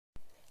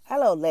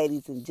Hello,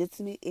 ladies and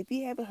gentlemen. If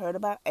you haven't heard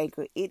about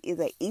Anchor, it is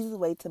an easy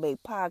way to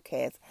make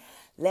podcasts.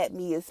 Let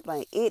me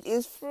explain. It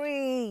is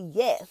free.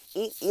 Yes,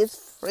 it is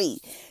free.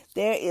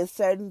 There is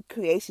certain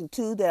creation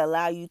tools that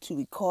allow you to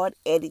record,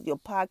 edit your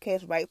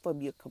podcast right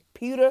from your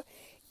computer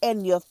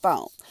and your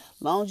phone.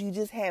 As long as you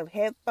just have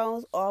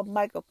headphones or a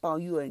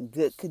microphone, you are in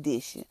good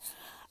condition.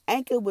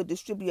 Anchor will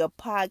distribute your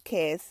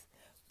podcast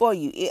for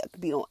you. It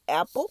could be on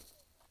Apple.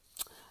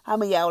 How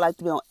many of y'all would like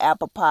to be on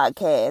Apple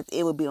Podcasts?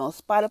 It would be on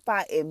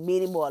Spotify and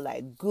many more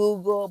like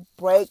Google,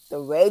 Break, the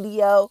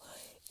radio.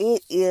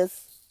 It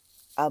is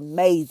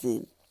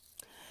amazing.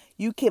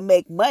 You can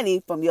make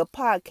money from your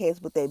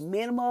podcast with a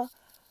minimum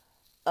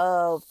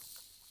of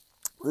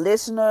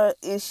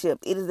listenership.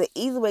 It is an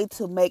easy way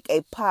to make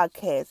a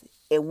podcast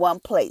in one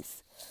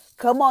place.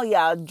 Come on,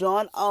 y'all.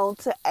 Join on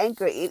to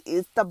Anchor. It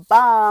is the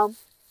bomb.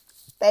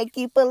 Thank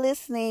you for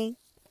listening.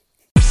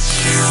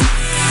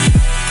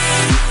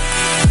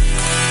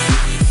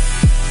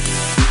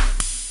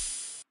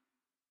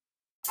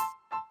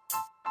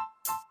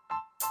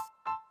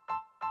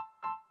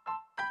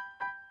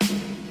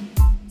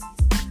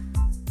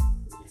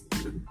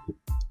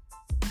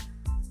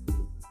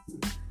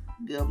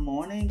 Good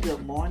morning,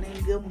 good morning,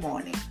 good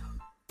morning.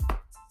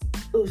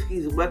 Oh,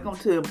 excuse me. Welcome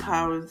to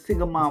Empowering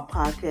Single Mom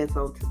Podcast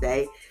on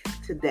today.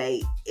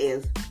 Today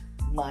is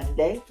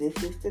Monday. This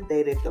is the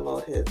day that the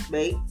Lord has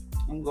made.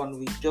 I'm going to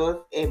rejoice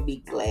and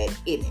be glad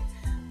in it.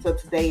 So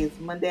today is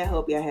Monday. I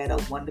hope y'all had a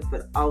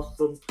wonderful,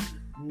 awesome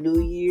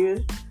New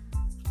Year.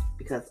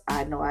 Because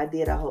I know I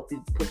did. I hope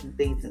you put some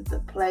things into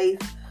place.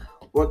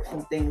 Work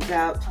some things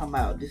out. Talking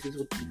about this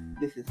is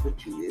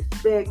what you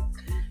expect.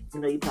 You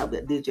know, you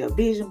probably did your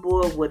vision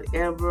board,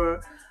 whatever.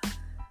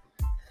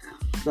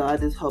 So I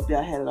just hope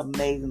y'all had an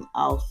amazing,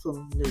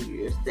 awesome New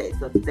Year's Day.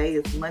 So today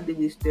is Monday.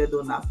 We're still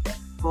doing our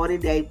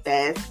 40-day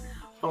fast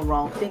from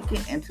wrong thinking.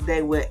 And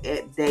today we're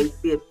at day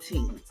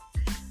 15.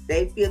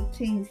 Day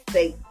 15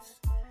 states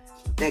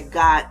that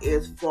God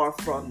is far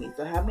from me.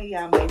 So how many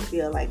of y'all may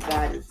feel like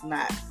God is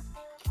not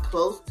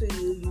close to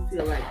you? You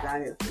feel like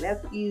God has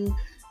left you.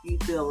 You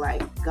feel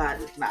like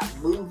God is not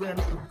moving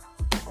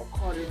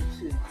according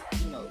to,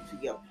 to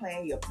your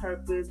plan, your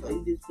purpose, or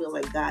you just feel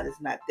like God is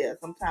not there.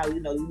 Sometimes,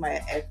 you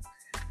might ask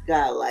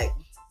God, like,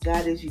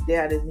 God, is you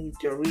there? I just need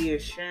your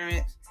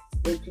reassurance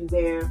that you're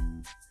there,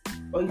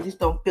 or you just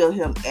don't feel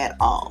Him at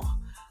all.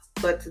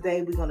 But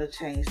today we're going to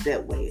change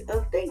that way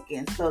of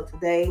thinking. So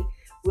today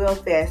we're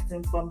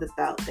fasting from the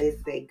thought they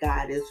say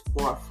God is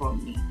far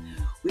from me.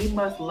 We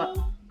must learn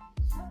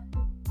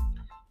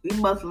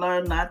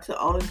not to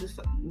only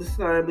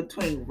discern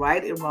between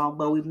right and wrong,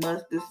 but we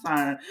must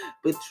discern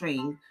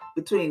between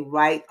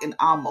right and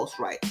almost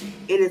right.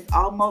 It is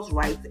almost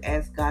right to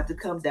ask God to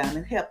come down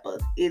and help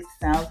us. It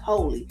sounds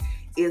holy.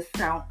 It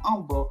sounds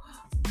humble.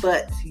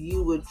 But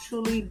you will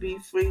truly be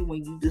free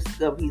when you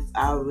discover He's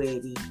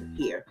already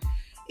here.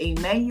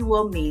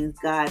 Emmanuel means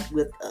God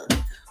with us.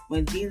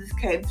 When Jesus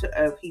came to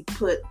earth, He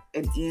put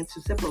an end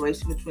to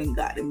separation between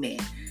God and man.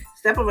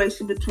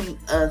 Separation between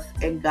us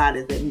and God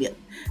is a myth.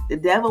 The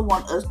devil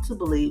wants us to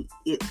believe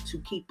it to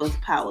keep us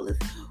powerless.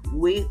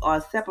 We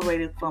are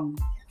separated from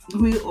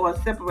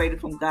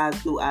God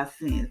through our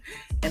sins.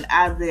 In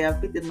Isaiah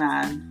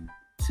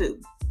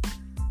 59:2,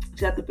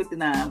 chapter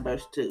 59,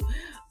 verse 2.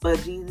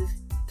 But Jesus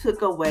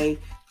took away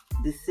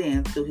the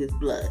sin through His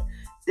blood.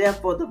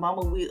 Therefore, the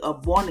moment we are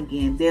born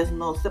again, there's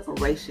no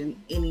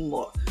separation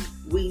anymore.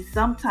 We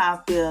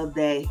sometimes feel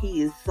that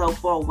He is so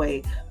far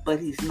away, but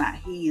He's not.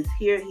 He is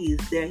here. He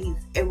is there. He's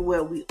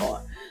everywhere we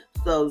are.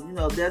 So,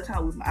 there are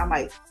times I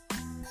might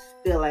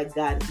feel like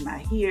God is not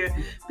here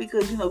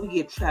because, we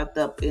get trapped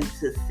up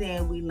into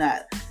sin. We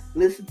not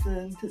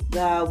listening to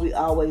God. We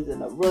always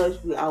in a rush.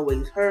 We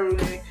always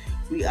hurrying.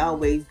 We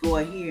always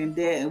going here and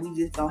there, and we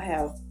just don't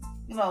have,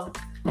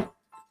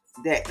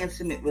 that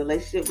intimate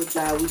relationship with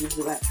God. We just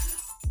be like,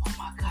 oh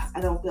my God, I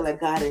don't feel like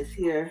God is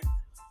here.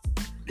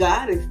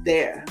 God is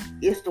there.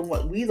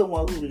 We the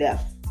one who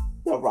left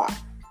the rock.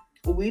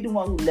 We the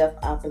one who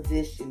left our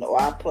position or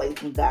our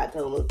place when God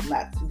told us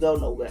not to go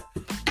nowhere.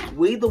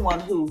 We the one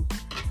who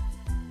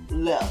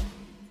left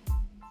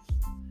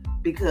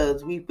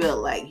because we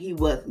felt like He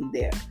wasn't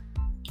there.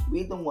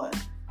 We the one.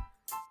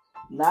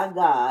 Not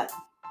God.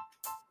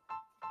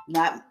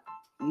 Not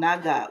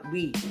God.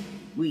 We.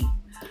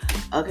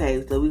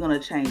 Okay, so we're going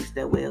to change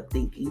that way of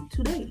thinking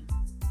today.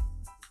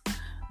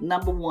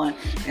 Number 1,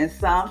 in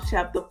Psalms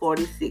chapter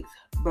 46,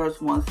 verse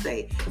 1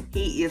 say,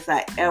 He is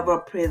our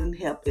ever-present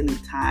help in the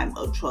time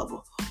of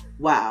trouble.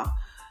 Wow.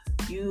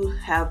 You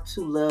have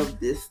to love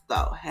this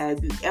thought.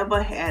 Have you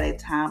ever had a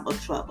time of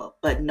trouble?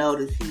 But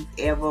notice He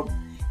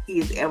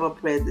is ever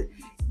present.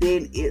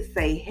 Then it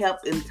say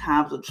help in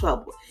times of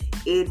trouble.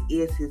 It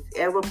is His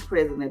ever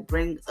present that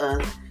bring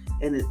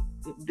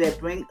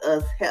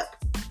us help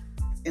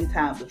in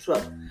times of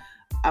trouble.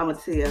 I'm going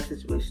to tell you a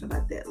situation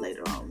about that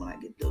later on when I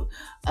get through.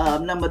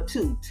 Number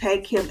 2,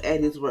 take Him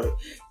at His word.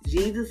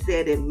 Jesus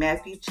said in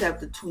Matthew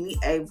chapter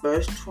 28,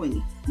 verse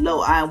 20, Lo,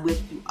 I am with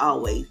you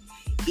always,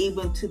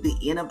 even to the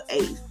end of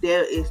age.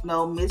 There is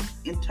no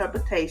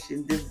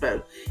misinterpretation this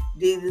birth.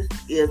 Jesus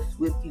is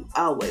with you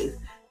always.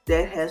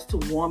 That has to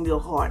warm your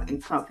heart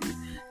and comfort you.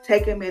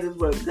 Take him at his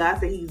word. God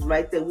said he's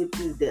right there with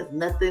you. There's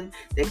nothing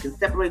that can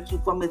separate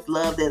you from his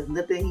love. There's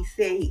nothing he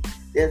said.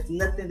 There's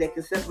nothing that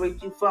can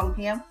separate you from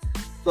him.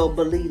 So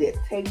believe that.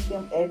 Take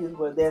him at his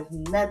word. There's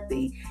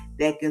nothing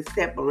that can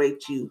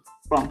separate you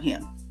from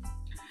him.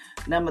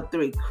 Number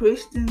 3,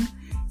 Christianity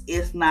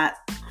is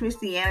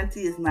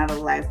not a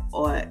life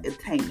or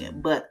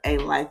attainment, but a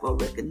life of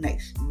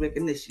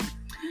recognition.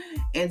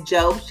 In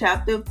Job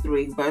chapter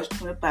 3, verse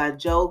 25,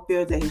 Job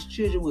feared that his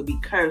children would be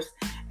cursed,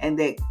 and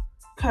that's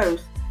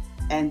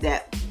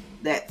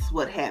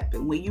what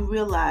happened. When you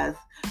realize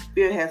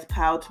fear has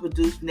power to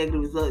produce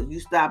negative results, you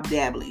stop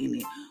dabbling in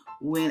it.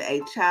 When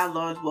a child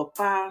learns what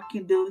fire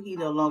can do, he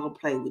no longer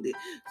play with it.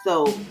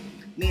 So,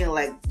 meaning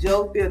like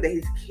Job feared that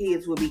his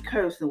kids would be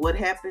cursed, and what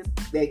happened?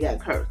 They got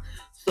cursed.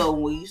 So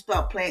when you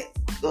start playing,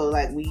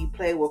 when you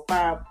play with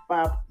fire,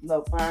 you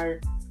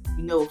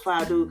know what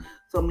fire do.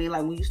 So I mean,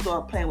 like when you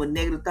start playing with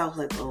negative thoughts,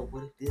 like, oh,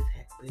 what if this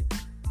happened?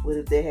 What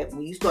if that happened?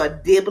 When you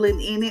start dibbling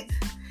in it,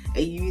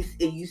 and you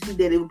see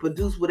that it will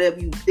produce whatever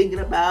you're thinking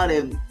about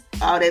and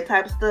all that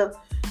type of stuff,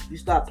 you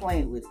start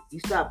playing with it. You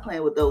start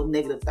playing with those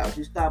negative thoughts.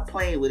 You start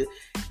playing with it,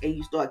 and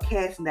you start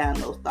casting down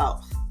those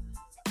thoughts.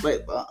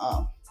 But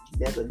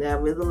that's a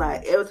devil is a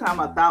lie. Every time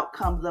a thought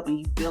comes up and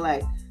you feel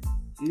like,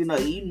 you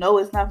know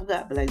it's not for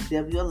God, but like,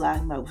 devil, you're a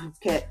lie.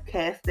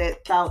 Cast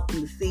that thought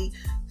in the sea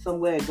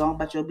somewhere and go on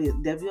about your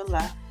business. Devil, you're a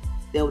lie.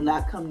 They will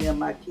not come near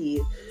my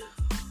kids,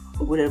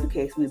 or whatever the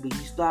case may be.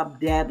 You stop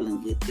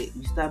dabbling with it.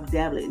 You stop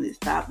dabbling in it.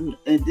 Stop,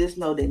 and just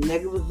know that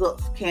negative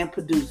results can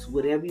produce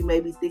whatever you may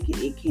be thinking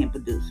it can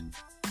produce.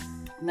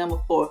 Number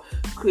 4,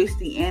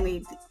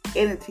 Christianity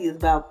is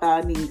about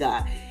finding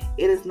God.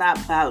 It is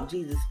not about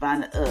Jesus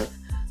finding us,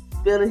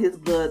 spilling his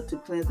blood to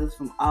cleanse us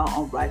from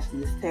all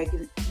unrighteousness,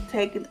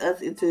 taking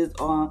us into his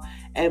arm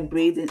and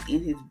breathing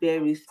in his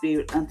very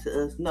spirit unto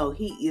us. No,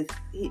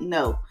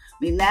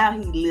 now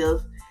he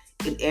lives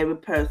in every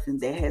person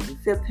that has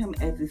accepted him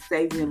as his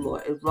Savior and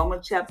Lord. In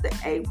Romans chapter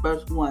 8,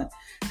 verse 1,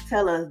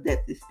 tell us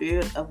that the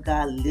Spirit of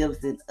God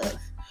lives in us.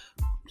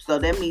 So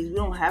that means we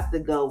don't have to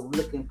go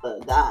looking for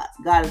God.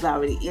 God is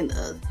already in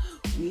us.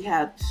 We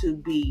have to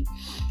be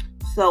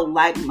so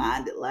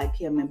like-minded like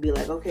him and be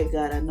like, okay,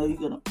 God, I know you're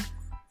going to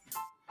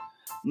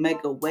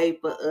make a way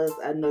for us.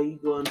 I know you're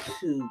going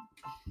to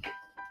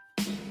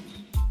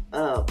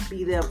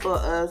be there for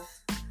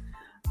us.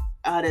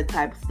 All that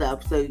type of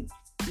stuff. So,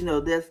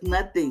 there's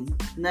nothing.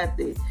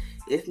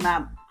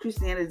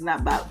 Christianity is not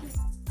about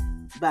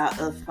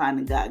us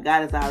finding God.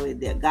 God is already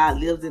there. God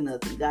lives in us,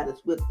 and God is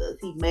with us.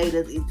 He made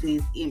us into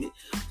his image.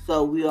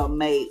 So we are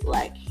made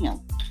like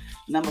him.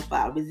 Number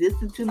 5,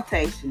 resisting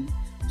temptation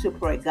to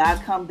pray.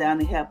 God, come down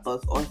and help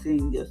us, or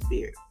send your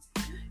spirit.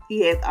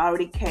 He has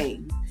already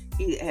came.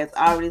 He has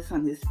already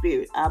sent his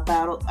spirit. Our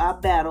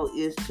battle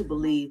is to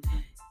believe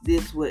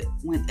this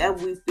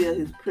whenever we feel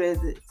his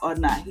presence or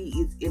not, he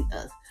is in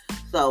us.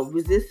 So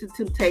resisting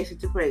temptation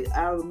to pray.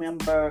 I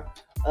remember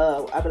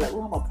I'll be like,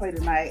 I'm going to pray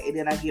tonight. And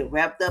then I get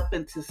wrapped up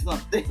into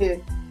something.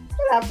 And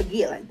I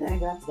forget, like,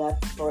 dang, I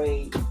forgot to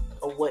pray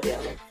or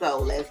whatever. So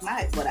last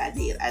night, what I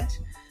did, I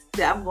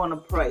said, I'm going to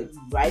pray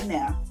right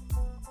now.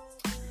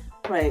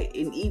 Pray.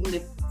 And even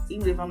if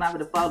I'm not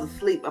going to fall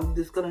asleep, I'm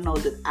just going to know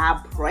that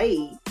I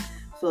prayed.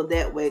 So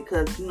that way,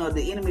 because,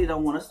 the enemy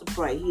don't want us to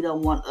pray. He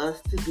don't want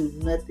us to do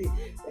nothing,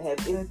 to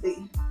have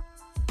anything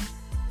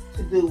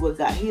to do with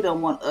God. He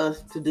don't want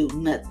us to do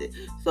nothing.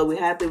 So we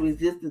have to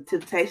resist the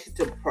temptation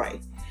to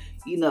pray.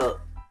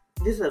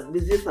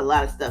 Resist a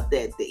lot of stuff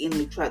that the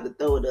enemy tried to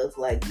throw at us,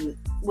 like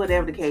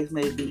whatever the case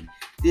may be.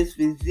 Just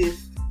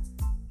resist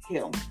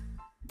him.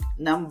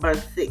 Number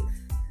 6.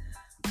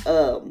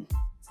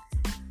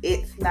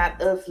 It's not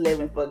us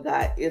living for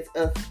God. It's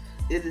us.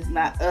 It is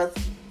not us.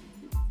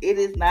 It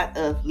is not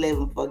us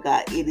living for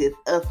God. It is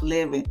us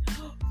living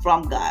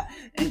from God.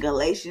 In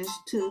Galatians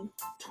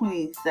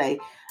 2:20 say,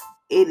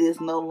 it's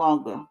no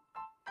longer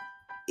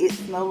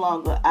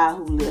I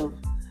who live,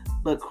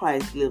 but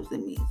Christ lives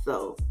in me.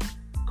 So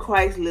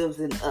Christ lives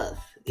in us.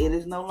 It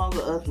is no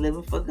longer us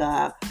living for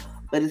God,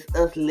 but it's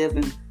us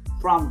living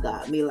from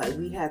God. I mean, like,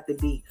 we have to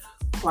be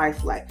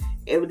Christ-like.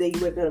 Every day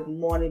you wake up in the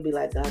morning, be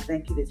like, God,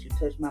 thank you that you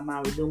touched my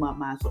mind, renew my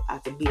mind so I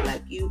can be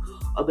like you.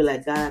 Or be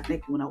like, God, I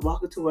thank you when I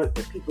walk into work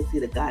that people see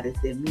that God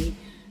is in me.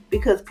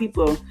 Because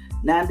people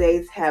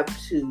nowadays have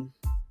to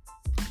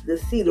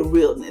see the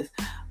realness.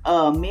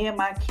 Me and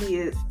my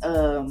kids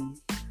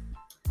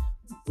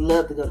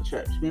love to go to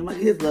church. Me and my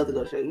kids love to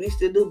go to church. We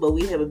still do, but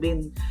we haven't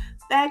been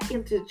back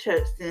into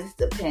church since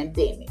the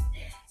pandemic.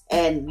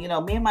 And, me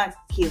and my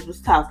kids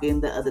was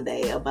talking the other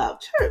day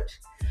about church.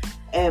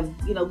 And,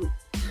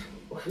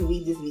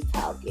 we just be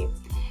talking.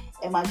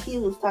 And my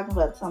kid was talking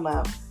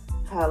about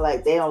how,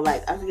 like, they don't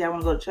like, I said, I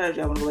want to go to church.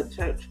 I want to go to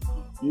church.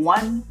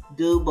 One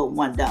do, but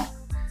one don't.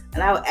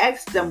 And I would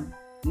ask them,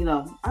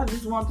 I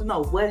just want to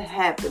know what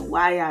happened.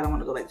 Why y'all don't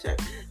want to go back to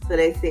church? So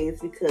they say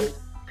it's because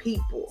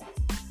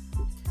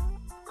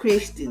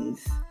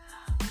Christians,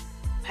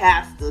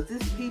 pastors,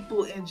 just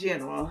people in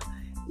general.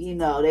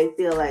 They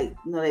feel like,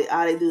 they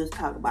all they do is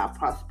talk about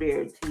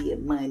prosperity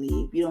and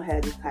money. If you don't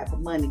have this type of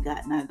money,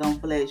 God not gonna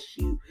bless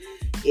you.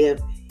 If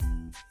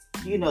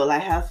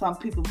like how some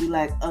people be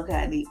like, okay,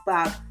 I need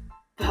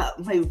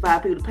maybe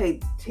five people to pay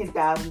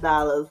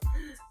 $10,000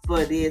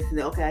 for this, and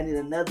okay, I need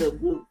another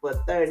group for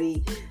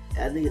 30.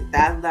 I need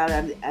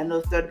 $1,000. I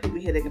know 30 people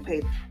here that can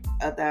pay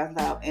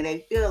 $1,000, and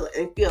they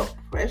feel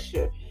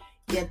pressure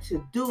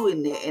into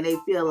doing that, and they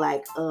feel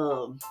like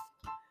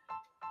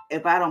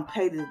if I don't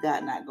pay this,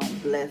 God not gonna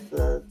bless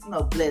us,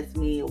 bless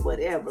me or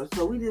whatever.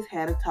 So we just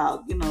had a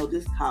talk,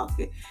 just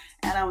talking.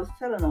 And I was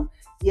telling them,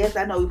 yes,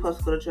 I know we're supposed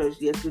to go to church,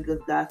 yes, because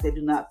God said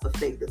do not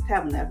forsake the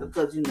tabernacle,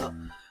 because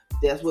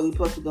that's where we're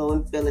supposed to go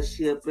and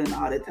fellowship and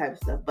all that type of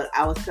stuff. But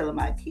I was telling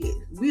my kids,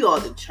 we are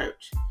the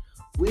church.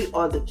 We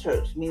are the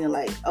church, meaning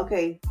like,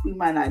 okay, we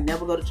might not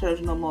never go to church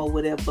no more,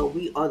 whatever, but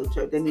we are the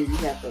church. That means we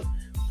have to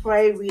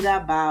pray, read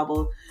our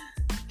Bible,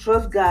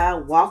 trust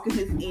God, walk in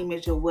His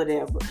image or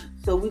whatever.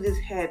 So we just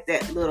had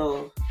that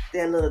little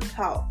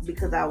talk,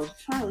 because I was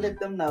trying to let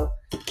them know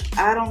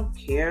I don't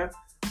care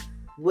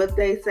what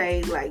they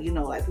say. Like,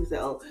 like people say,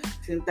 oh,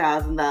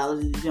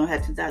 $10,000, you don't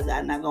have $10,000,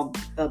 God not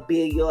gonna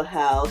build your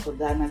house, or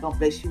God not gonna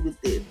bless you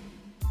with this.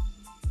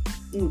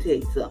 Let me tell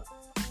you something.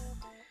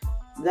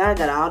 God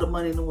got all the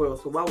money in the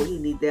world, so why would He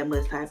need that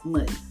much type of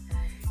money?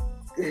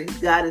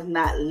 God is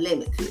not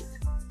limited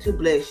to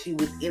bless you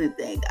with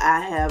anything.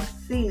 I have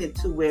seen it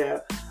to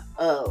where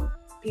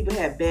people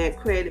have bad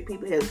credit,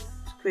 people have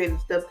credit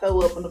stuff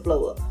toe up on the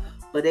floor up,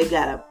 but they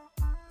got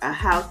a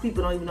house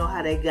people don't even know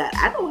how they got.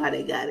 I know how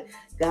they got it.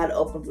 God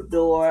opened the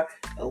door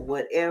or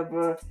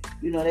whatever.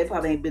 They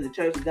probably ain't been to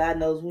church, God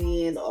knows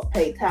when, or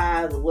pay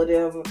tithes or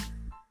whatever.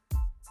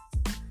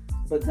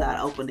 But God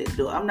opened that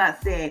door. I'm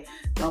not saying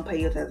don't pay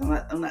your tithes.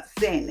 I'm not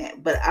saying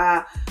that. But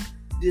that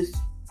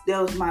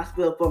was my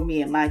spiel for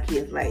me and my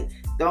kids. Like,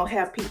 don't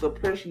have people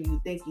pressuring you,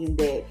 thinking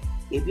that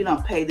if you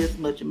don't pay this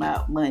much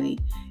amount of money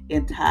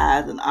in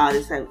tithes and all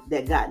this,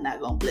 that God not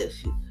gonna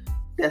bless you.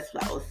 That's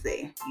what I was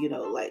saying.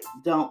 Like,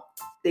 don't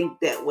think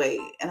that way.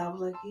 And I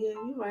was like, yeah,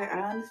 you're right.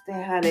 I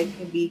understand how they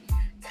can be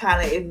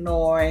kind of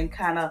ignoring,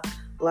 kind of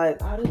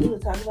like, all they do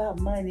is talk about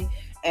money.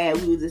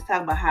 And we were just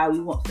talking about how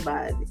we want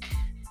somebody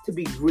to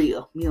be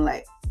real.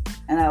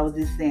 And I was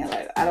just saying,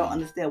 like, I don't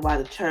understand why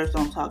the church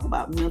don't talk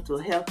about mental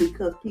health,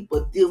 because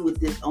people deal with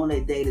this on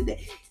their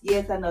day-to-day.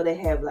 Yes, I know they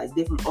have like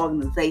different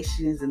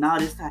organizations and all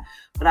this time,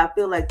 but I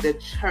feel like the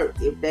church,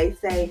 if they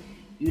say,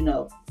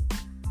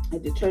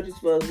 if the church is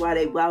for us,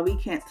 why we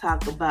can't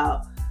talk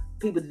about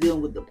people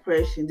dealing with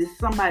depression, this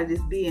somebody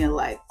just being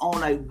like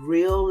on a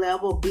real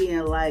level,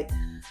 being like,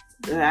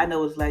 I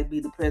know it's like be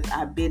depressed,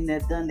 I've been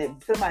there, done that.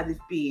 Somebody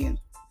just being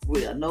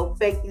real, no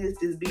fakeness,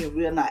 just being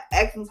real, not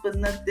asking for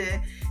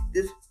nothing.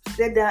 Just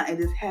sit down and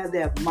just have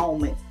that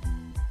moment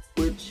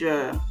with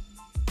your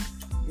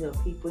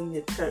people in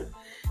your church,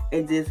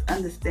 and just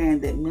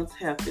understand that mental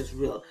health is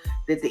real,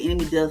 that the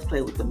enemy does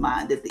play with the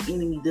mind, that the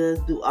enemy does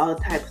do all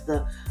types of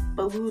stuff.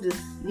 But we were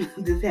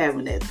just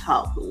having that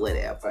talk or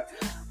whatever.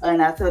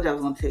 And I told you I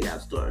was going to tell y'all a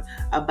story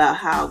about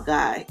how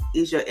God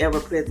is your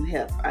ever-present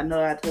help. I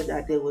know I told you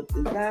I deal with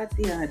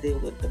anxiety and I deal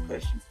with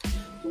depression.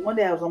 So one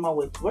day I was on my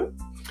way to work,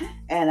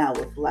 and I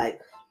was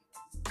like,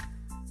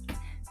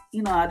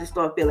 I just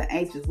started feeling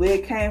anxious. Where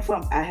it came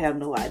from, I have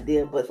no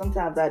idea. But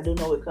sometimes I do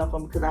know where it comes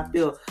from, because I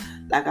feel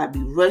like I be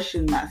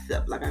rushing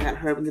myself. Like I got to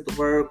hurry and get to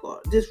work,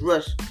 or just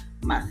rush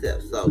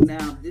myself. So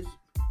now this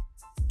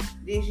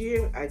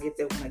year, I get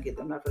that when I get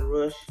there. I'm not going to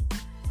rush.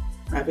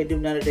 I'm not going to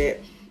do none of that.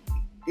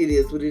 It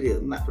is what it is.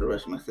 I'm not going to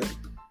rush myself.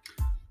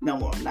 No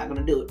more. I'm not going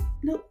to do it.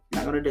 Nope.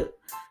 Not going to do it.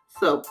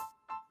 So,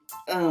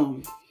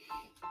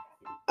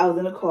 I was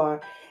in the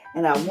car,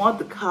 and I wanted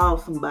to call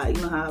somebody.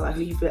 You know how like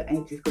you feel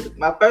anxious, because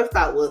my first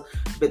thought was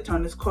to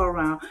turn this car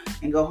around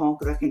and go home,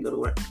 because I can't go to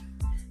work.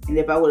 And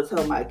if I would have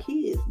told my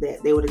kids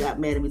that, they would have got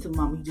mad at me. To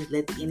Mom, you just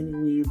let the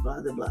enemy win,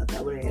 blah blah blah.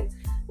 I would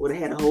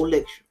have had a whole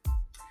lecture.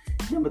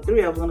 Number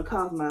 3, I was gonna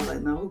call somebody.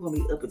 Like, no, who's gonna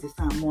be up at this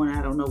time of morning?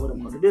 I don't know what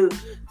I'm gonna do.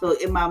 So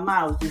in my mind,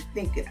 I was just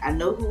thinking, I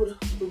know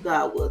who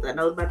God was. I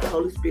know about the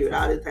Holy Spirit,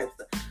 all this type of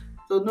stuff.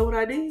 So you know what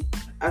I did?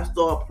 I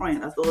started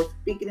praying. I started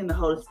speaking in the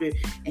Holy Spirit,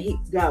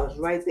 and God was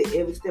right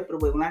there every step of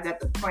the way. When I got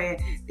to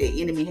praying,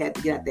 the enemy had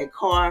to get out that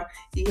car.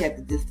 He had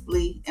to just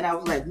flee. And I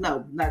was like,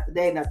 no, not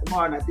today, not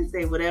tomorrow, not this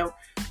day, whatever.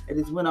 I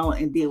just went on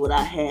and did what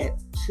I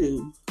had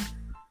to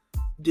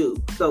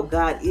do. So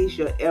God is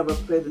your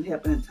ever-present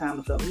help in time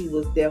of trouble. He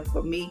was there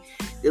for me,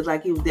 just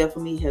like He was there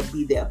for me. He'll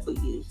be there for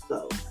you.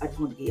 So I just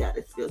want to get y'all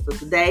this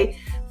feel.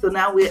 So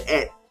now we're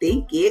at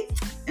Think It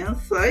and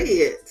Say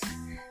It.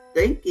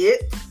 Think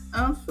it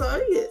and say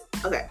it.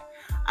 Okay.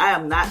 I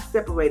am not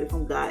separated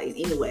from God in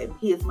any way.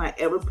 He is my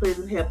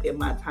ever-present help in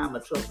my time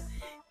of trouble.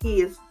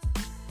 His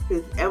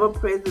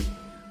ever-present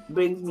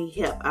brings me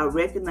help. I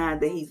recognize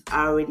that He's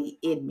already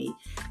in me.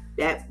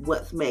 That's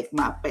what makes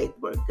my faith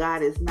work.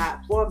 God is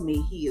not for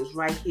me. He is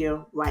right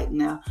here, right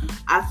now.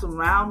 I'm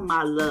surrounded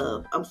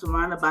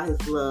by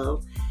His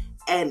love,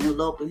 and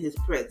elope in his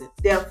presence.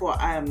 Therefore,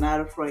 I am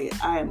not afraid.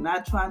 I am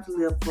not trying to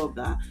live for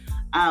God.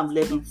 I am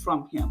living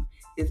from him.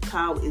 His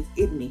power is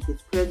in me.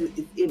 His presence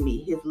is in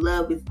me. His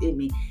love is in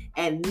me.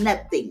 And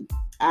nothing,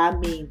 I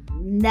mean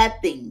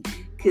nothing,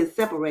 can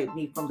separate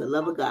me from the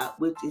love of God,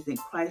 which is in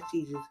Christ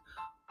Jesus,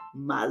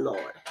 my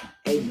Lord.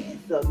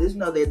 Amen. So just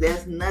know that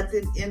there's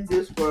nothing in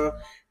this world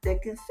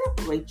that can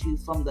separate you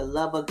from the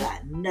love of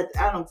God. Nothing.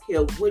 I don't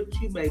care what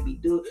you may be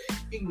doing.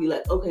 You can be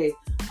like, okay,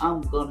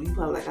 you probably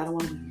like, I don't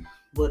want to be,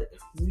 but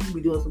you can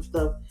be doing some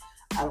stuff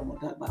I don't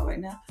want to talk about right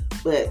now.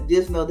 But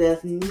just know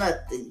there's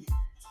nothing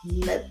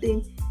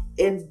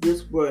in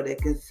this world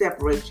that can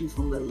separate you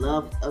from the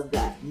love of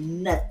God.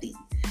 Nothing.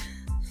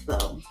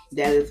 So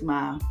that is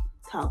my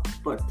talk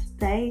for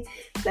today.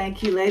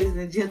 Thank you, ladies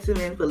and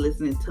gentlemen, for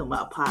listening to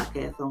my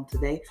podcast on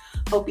today.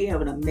 Hope you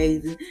have an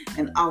amazing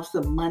and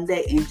awesome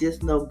Monday. And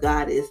just know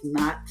God is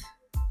not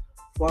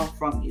far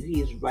from you.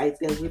 He is right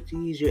there with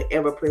you. He's your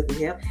ever-present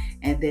help.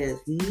 And there's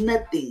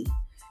nothing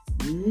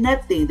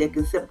that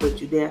can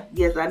separate you there.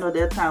 Yes, I know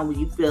there's times when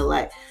you feel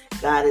like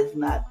God is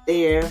not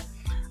there.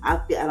 I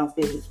don't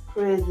feel his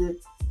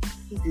presence.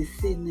 He's just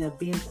sitting there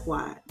being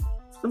quiet.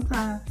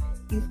 Sometimes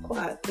he's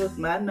quiet. Trust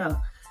me, I know.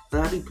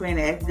 So I be praying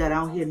and asking God, I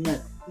don't hear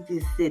nothing. He's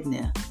just sitting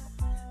there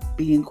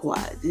being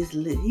quiet.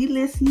 He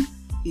listening.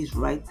 He's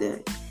right there.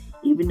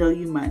 Even though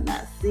you might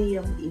not see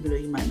him, even though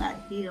you might not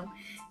hear him,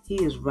 he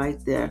is right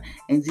there.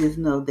 And just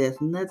know there's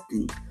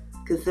nothing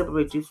can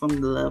separate you from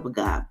the love of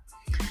God.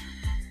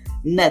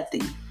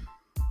 Nothing.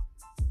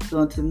 So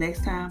until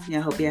next time, I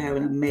hope you have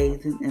an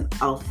amazing and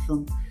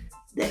awesome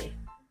day.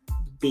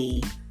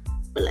 Be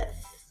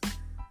blessed.